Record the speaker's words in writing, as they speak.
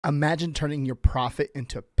Imagine turning your profit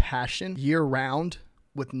into passion year-round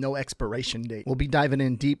with no expiration date. We'll be diving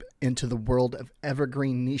in deep into the world of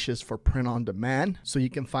evergreen niches for print on demand so you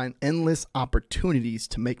can find endless opportunities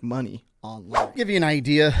to make money online. I'll give you an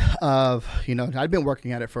idea of, I've been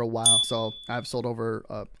working at it for a while. So I've sold over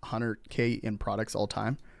 100K in products all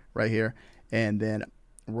time right here. And then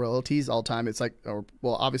royalties all time, it's like,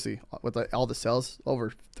 obviously with all the sales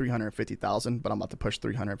over 350,000, but I'm about to push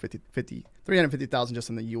 350,000 just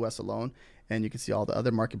in the US alone. And you can see all the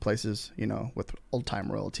other marketplaces, with old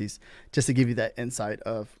time royalties, just to give you that insight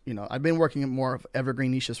of, I've been working more of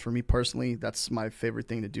evergreen niches for me personally. That's my favorite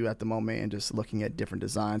thing to do at the moment, and just looking at different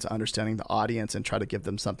designs, understanding the audience, and try to give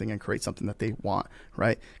them something and create something that they want,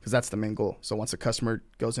 right? Because that's the main goal. So once a customer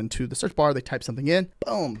goes into the search bar, they type something in,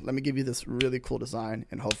 boom, let me give you this really cool design,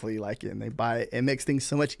 and hopefully you like it and they buy it. It makes things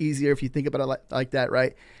so much easier if you think about it like that,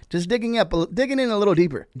 right? Just digging in a little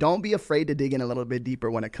deeper. Don't be afraid to dig in a little bit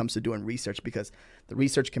deeper when it comes to doing research, because the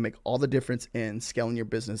research can make all the difference in scaling your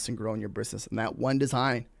business and growing your business. And that one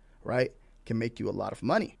design, right, can make you a lot of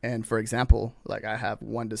money. And for example, like I have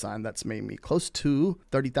one design that's made me close to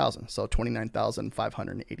 30,000, so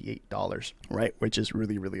 $29,588, right, which is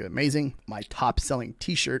really, really amazing. My top selling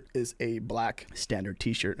t-shirt is a black standard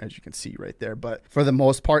t-shirt, as you can see right there. But for the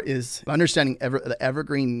most part is understanding the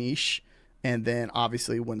evergreen niche. And then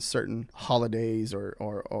obviously when certain holidays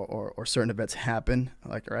or certain events happen,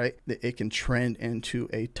 it can trend into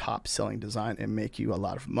a top selling design and make you a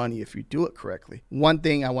lot of money if you do it correctly. One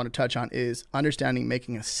thing I want to touch on is understanding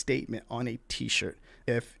making a statement on a t-shirt.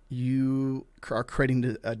 If you are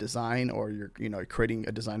creating a design, or you're creating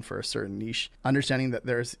a design for a certain niche, understanding that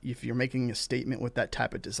if you're making a statement with that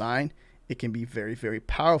type of design, it can be very, very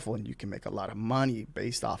powerful, and you can make a lot of money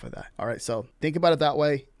based off of that. All right. So think about it that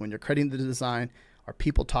way. When you're creating the design, are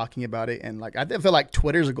people talking about it? And I feel like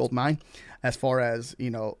Twitter's a gold mine as far as,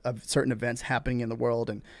 of certain events happening in the world,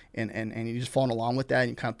 and you just following along with that,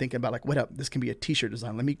 and you kind of thinking about wait up, this can be a t-shirt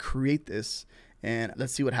design. Let me create this and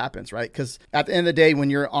let's see what happens. Right. Because at the end of the day, when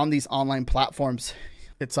you're on these online platforms,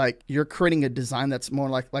 it's like you're creating a design that's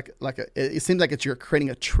more it seems like you're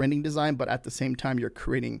creating a trending design, but at the same time, you're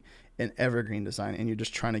creating an evergreen design, and you're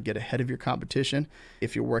just trying to get ahead of your competition.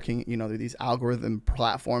 If you're working, these algorithm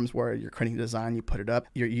platforms where you're creating a design, you put it up,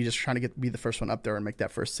 you're just trying to be the first one up there and make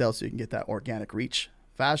that first sale so you can get that organic reach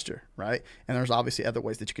faster, right? And there's obviously other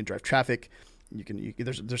ways that you can drive traffic.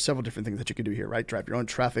 There's several different things that you can do here, right? Drive your own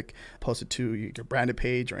traffic, post it to your branded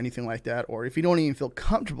page or anything like that. Or if you don't even feel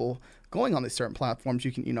comfortable going on these certain platforms,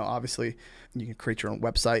 you can, obviously you can create your own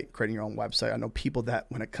website. Creating your own website, I know people that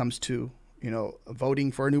when it comes to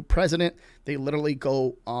voting for a new president, they literally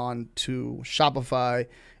go on to Shopify,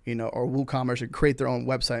 or WooCommerce, and create their own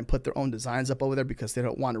website and put their own designs up over there, because they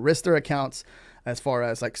don't want to risk their accounts as far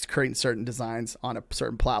as creating certain designs on a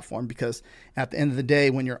certain platform. Because at the end of the day,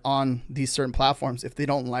 when you're on these certain platforms, if they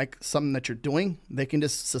don't like something that you're doing, they can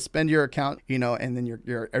just suspend your account, and then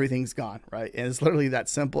your everything's gone, right? And it's literally that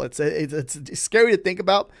simple. It's scary to think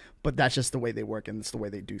about, but that's just the way they work, and it's the way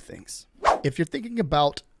they do things. If you're thinking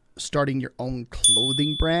about starting your own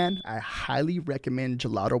clothing brand, I highly recommend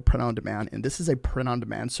Gelato Print on Demand. And this is a print on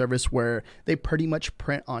demand service where they pretty much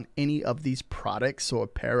print on any of these products. So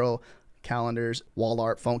apparel, calendars, wall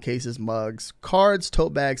art, phone cases, mugs, cards,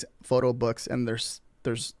 tote bags, photo books, and there's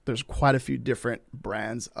quite a few different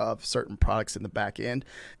brands of certain products in the back end.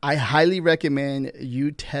 I highly recommend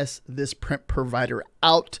you test this print provider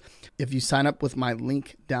out. If you sign up with my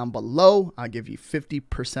link down below, I'll give you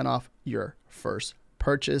 50% off your first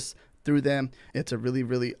purchase through them. It's a really,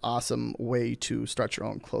 really awesome way to start your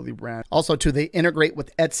own clothing brand. Also, too, they integrate with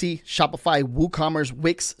Etsy, Shopify, WooCommerce,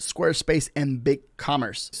 Wix, Squarespace, and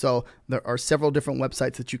BigCommerce. So there are several different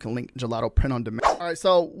websites that you can link Gelato Print on Demand. All right,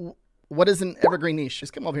 so what is an evergreen niche?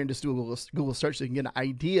 Just come over here and just do a Google search so you can get an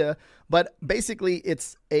idea. But basically,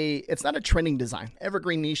 it's not a trending design.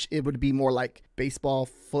 Evergreen niche, it would be more like baseball,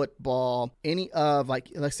 football, any of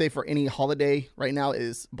let's say for any holiday. Right now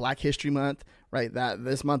is Black History Month, right? That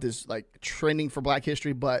this month is trending for Black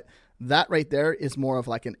History, but that right there is more of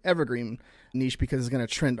an evergreen niche, because it's going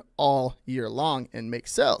to trend all year long and make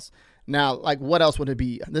sales. Now, what else would it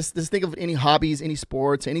be? This think of any hobbies, any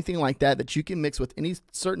sports, anything like that you can mix with any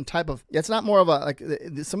certain type of. It's not more of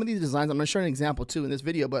some of these designs. I'm going to show an example too in this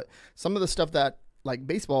video, but some of the stuff that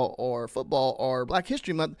baseball or football or Black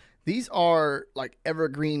History Month, these are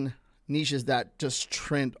evergreen niches that just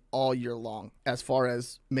trend all year long as far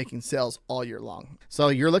as making sales all year long. So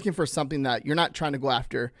you're looking for something that you're not trying to go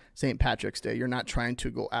after St. Patrick's Day. You're not trying to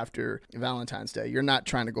go after Valentine's Day. You're not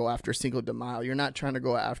trying to go after Cinco de Mayo. You're not trying to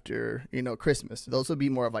go after, Christmas. Those would be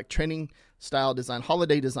more of trending style design,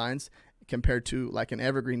 holiday designs. compared to like an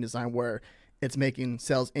evergreen design where it's making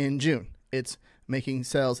sales in June. It's making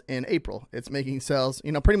sales in April. It's making sales,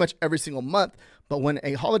 pretty much every single month. But when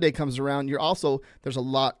a holiday comes around, there's a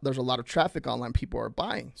lot of traffic online. People are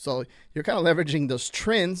buying. So you're kind of leveraging those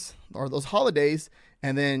trends or those holidays,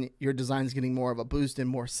 and then your design's getting more of a boost and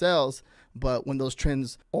more sales. But when those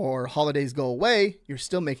trends or holidays go away, you're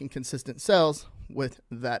still making consistent sales with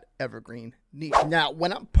that evergreen niche. Now,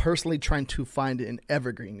 when I'm personally trying to find an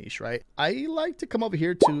evergreen niche, right, I like to come over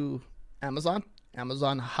here to Amazon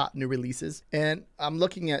hot new releases, and I'm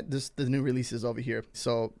looking at the new releases over here.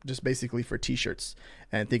 So just basically for t-shirts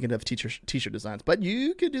and thinking of t-shirt designs, but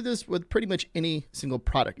you could do this with pretty much any single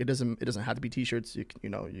product. It doesn't have to be t-shirts. You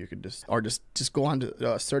could just go on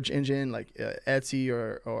to a search engine like Etsy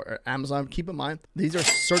or Amazon. Keep in mind, these are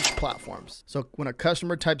search platforms. So when a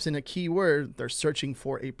customer types in a keyword, they're searching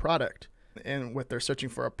for a product. And what they're searching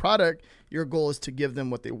for a product, your goal is to give them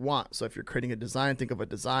what they want. So if you're creating a design, think of a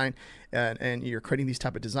design, and you're creating these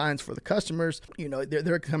type of designs for the customers,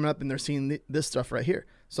 they're coming up and they're seeing this stuff right here.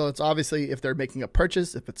 So it's obviously, if they're making a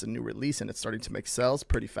purchase, if it's a new release and it's starting to make sales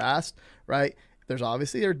pretty fast, right? There's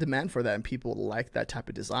obviously a demand for that, and people like that type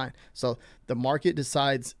of design. So the market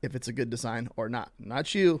decides if it's a good design or not.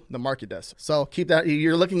 Not you, the market does. So keep that.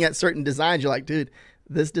 You're looking at certain designs, you're like, dude,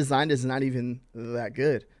 this design is not even that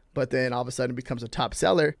good. But then all of a sudden it becomes a top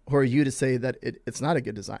seller. Who are you to say that it's not a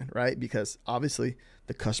good design, right? Because obviously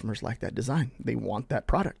the customers like that design. They want that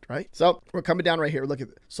product, right? So we're coming down right here. Look at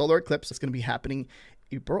the solar eclipse. It's going to be happening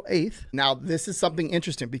April 8th. Now, this is something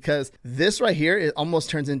interesting because this right here, it almost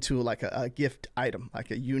turns into like a gift item,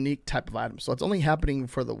 like a unique type of item. So it's only happening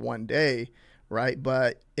for the one day, right?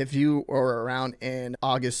 But if you were around in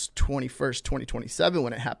August 21st, 2027,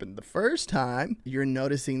 when it happened the first time, you're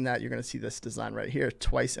noticing that you're going to see this design right here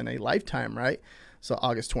twice in a lifetime, right? So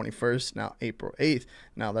August 21st, now April 8th.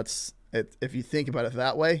 Now that's it. If you think about it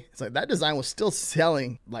that way, it's like that design was still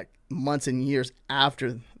selling like months and years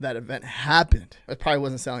after that event happened. It probably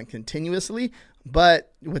wasn't selling continuously,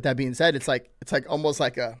 but with that being said, it's like almost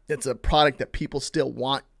like it's a product that people still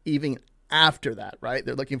want even after that, right?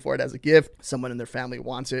 They're looking for it as a gift. Someone in their family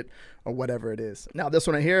wants it or whatever it is. Now, this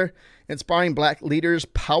one right here, Inspiring Black Leaders,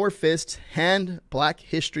 Power Fist, Hand Black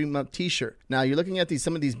History Month t-shirt. Now, you're looking at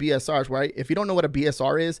some of these BSRs, right? If you don't know what a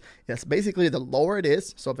BSR is, it's basically the lower it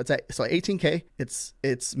is. So if it's at 18K,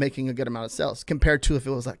 it's making a good amount of sales compared to if it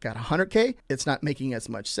was like at 100K, it's not making as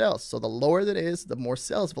much sales. So the lower that is, the more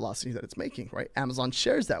sales velocity that it's making, right? Amazon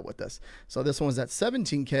shares that with us. So this one's at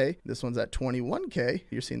 17K. This one's at 21K.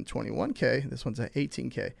 You're seeing 21K. This one's at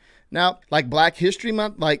 18K. Now, like Black History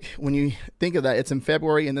Month, like when you think of that, it's in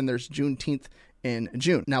February, and then there's Juneteenth in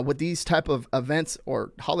June. Now, with these type of events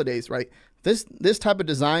or holidays, right, this type of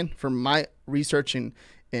design, from my research and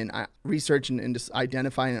just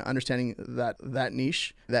identifying and understanding that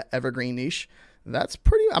niche, that evergreen niche,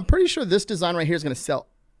 I'm pretty sure this design right here is going to sell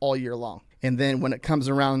all year long. And then when it comes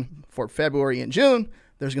around for February and June,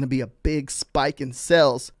 there's going to be a big spike in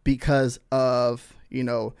sales because of,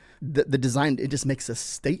 the design. It just makes a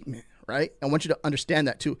statement, right? I want you to understand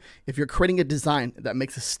that too. If you're creating a design that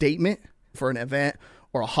makes a statement for an event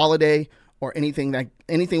or a holiday or anything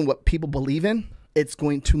what people believe in, it's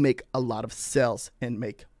going to make a lot of sales and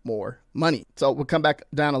make more money. So we'll come back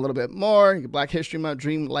down a little bit more. Black History Month,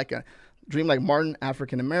 dream like Martin,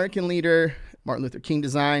 African-American leader, Martin Luther King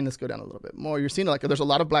design. Let's go down a little bit more. You're seeing there's a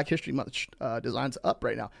lot of Black History Month designs up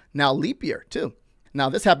right now. Now leap year too. Now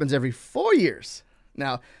this happens every 4 years.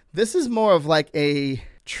 Now this is more of like a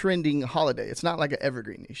trending holiday. It's not like an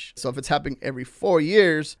evergreen niche. So if it's happening every 4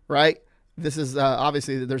 years, right? This is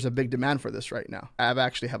obviously there's a big demand for this right now. I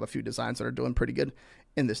actually have a few designs that are doing pretty good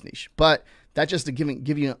in this niche, but that's just to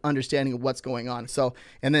give you an understanding of what's going on. So,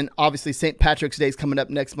 and then obviously St. Patrick's Day is coming up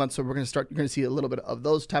next month. So you're going to see a little bit of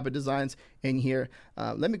those type of designs in here.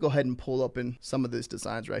 Let me go ahead and pull open some of these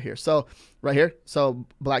designs right here. So right here, so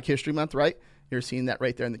Black History Month, right? You're seeing that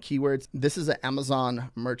right there in the keywords. This is an Amazon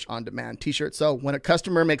merch on demand t-shirt. So when a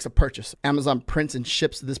customer makes a purchase, Amazon prints and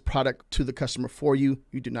ships this product to the customer for you.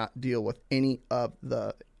 You do not deal with any of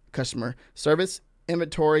the customer service,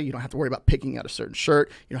 inventory. You don't have to worry about picking out a certain shirt.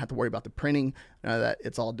 You don't have to worry about the printing, none of that.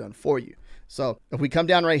 It's all done for you. So if we come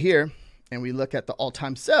down right here and we look at the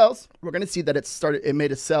all-time sales, we're going to see that it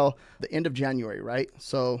made a sell the end of January, right?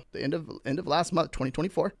 So the end of last month,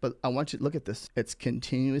 2024. But I want you to look at this. It's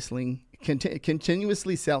continuously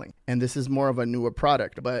selling, and this is more of a newer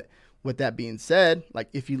product. But with that being said, like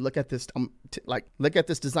if you look at this, look at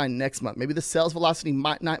this design next month, maybe the sales velocity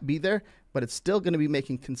might not be there, but it's still going to be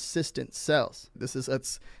making consistent sales.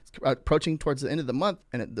 It's approaching towards the end of the month,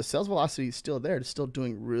 and the sales velocity is still there. It's still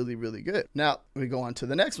doing really, really good. Now we go on to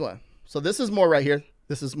the next one. So this is more right here.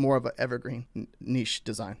 This is more of an evergreen niche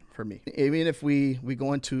design for me. Even if we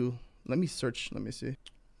go into, let me see.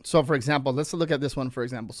 So for example, let's look at this one, for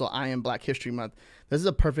example. So I am Black History Month. This is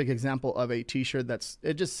a perfect example of a t-shirt that's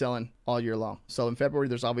just selling all year long. So in February,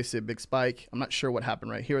 there's obviously a big spike. I'm not sure what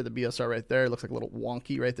happened right here. The BSR right there, it looks like a little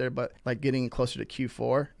wonky right there, but like getting closer to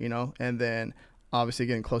Q4, you know, and then obviously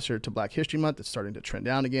getting closer to Black History Month, it's starting to trend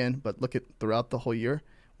down again. But look at throughout the whole year,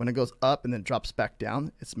 when it goes up and then drops back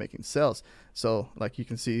down, it's making sales. So like you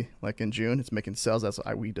can see, like in June, it's making sales as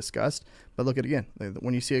we discussed. But look at it again,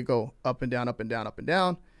 when you see it go up and down, up and down, up and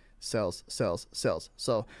down, sells, sells, sells.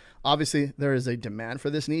 So obviously there is a demand for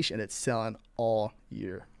this niche and it's selling all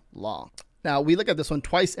year long. Now we look at this one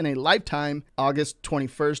twice in a lifetime, August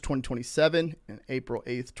 21st, 2027 and April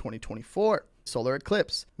 8th, 2024. Solar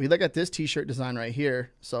eclipse. We look at this t-shirt design right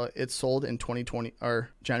here. So it's sold in 2020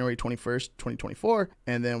 or January 21st, 2024.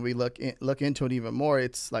 And then we look into it even more.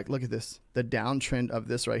 It's like, look at this, the downtrend of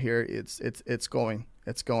this right here. It's going,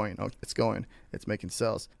 it's making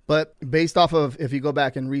sales. But based off of, if you go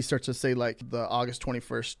back and research, let's say like the August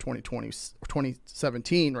 21st,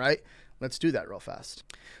 2017, right? Let's do that real fast.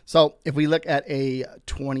 So if we look at a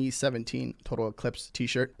 2017 total eclipse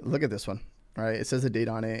t-shirt, look at this one. Right, it says a date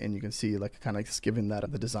on it, and you can see like kind of just giving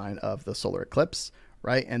that the design of the solar eclipse,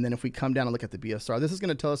 right? And then if we come down and look at the BSR, this is going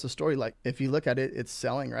to tell us a story. Like if you look at it, it's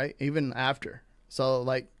selling, right? Even after. So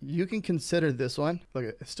like you can consider this one. Look,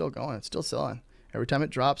 it's still going, it's still selling. Every time it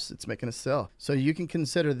drops, it's making a sell. So you can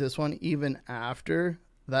consider this one even after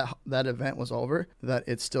that event was over, that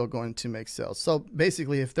it's still going to make sales. So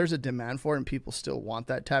basically, if there's a demand for it and people still want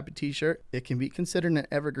that type of t-shirt, it can be considered an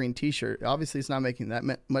evergreen t-shirt. Obviously, it's not making that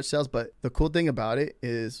much sales, but the cool thing about it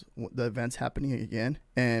is the event's happening again,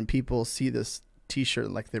 and people see this t-shirt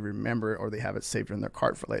like they remember or they have it saved in their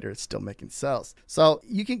cart for later. It's still making sales. So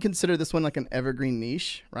you can consider this one like an evergreen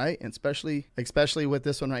niche, right? And especially with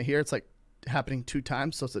this one right here, it's like happening 2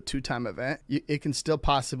 times. So it's a 2-time event. It can still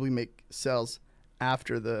possibly make sales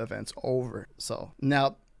after the event's over. So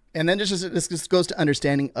now, and then this just goes to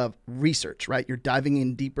understanding of research, right? You're diving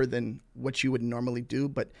in deeper than what you would normally do,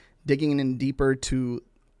 but digging in deeper to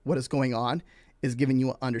what is going on is giving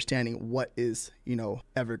you an understanding what is, you know,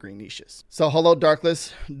 evergreen niches. So hello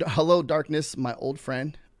darkness, my old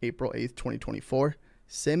friend, April 8th, 2024.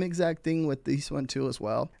 Same exact thing with this one too as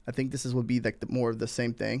well. I think this would be like more of the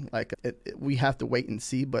same thing. Like we have to wait and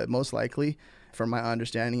see, but most likely, from my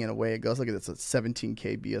understanding and the way it goes, look at this, it's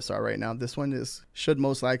 17K BSR right now. This one should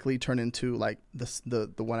most likely turn into like the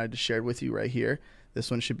one I just shared with you right here. This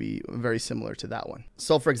one should be very similar to that one.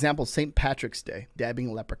 So for example, St. Patrick's Day, dabbing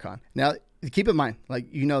a leprechaun. Now, keep in mind, like,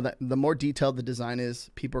 you know, that the more detailed the design is,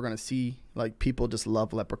 people are going to see, like, people just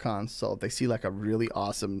love leprechauns. So if they see like a really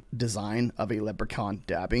awesome design of a leprechaun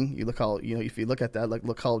dabbing, you look how, you know, if you look at that, like,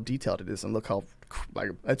 look how detailed it is and look how, like,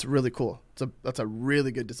 it's really cool. That's a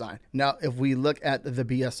really good design. Now, if we look at the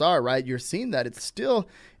BSR, right, you're seeing that it's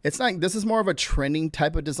not, this is more of a trending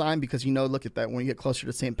type of design because, you know, look at that. When you get closer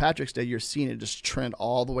to St. Patrick's Day, you're seeing it just trend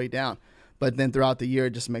all the way down. But then throughout the year,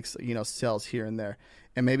 it just makes, you know, sales here and there.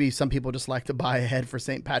 And maybe some people just like to buy ahead for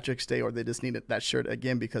St. Patrick's Day, or they just need that shirt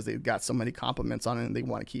again because they've got so many compliments on it and they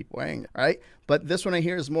want to keep wearing it, right? But this one right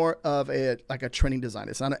here is more of a trending design.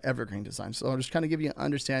 It's not an evergreen design. So I'll just kind of give you an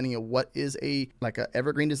understanding of what is an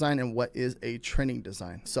evergreen design and what is a trending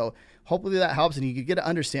design. So hopefully that helps and you can get an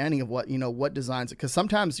understanding of what, you know, what designs, because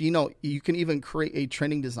sometimes, you know, you can even create a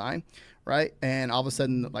trending design, right? And all of a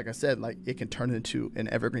sudden, like I said, like it can turn into an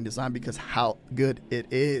evergreen design because how good it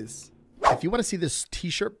is. If you want to see this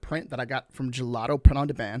t-shirt print that I got from Gelato print on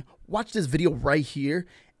demand, watch this video right here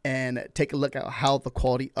and take a look at how the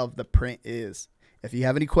quality of the print is. If you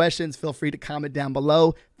have any questions, feel free to comment down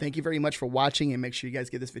below. Thank you very much for watching and make sure you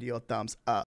guys give this video a thumbs up.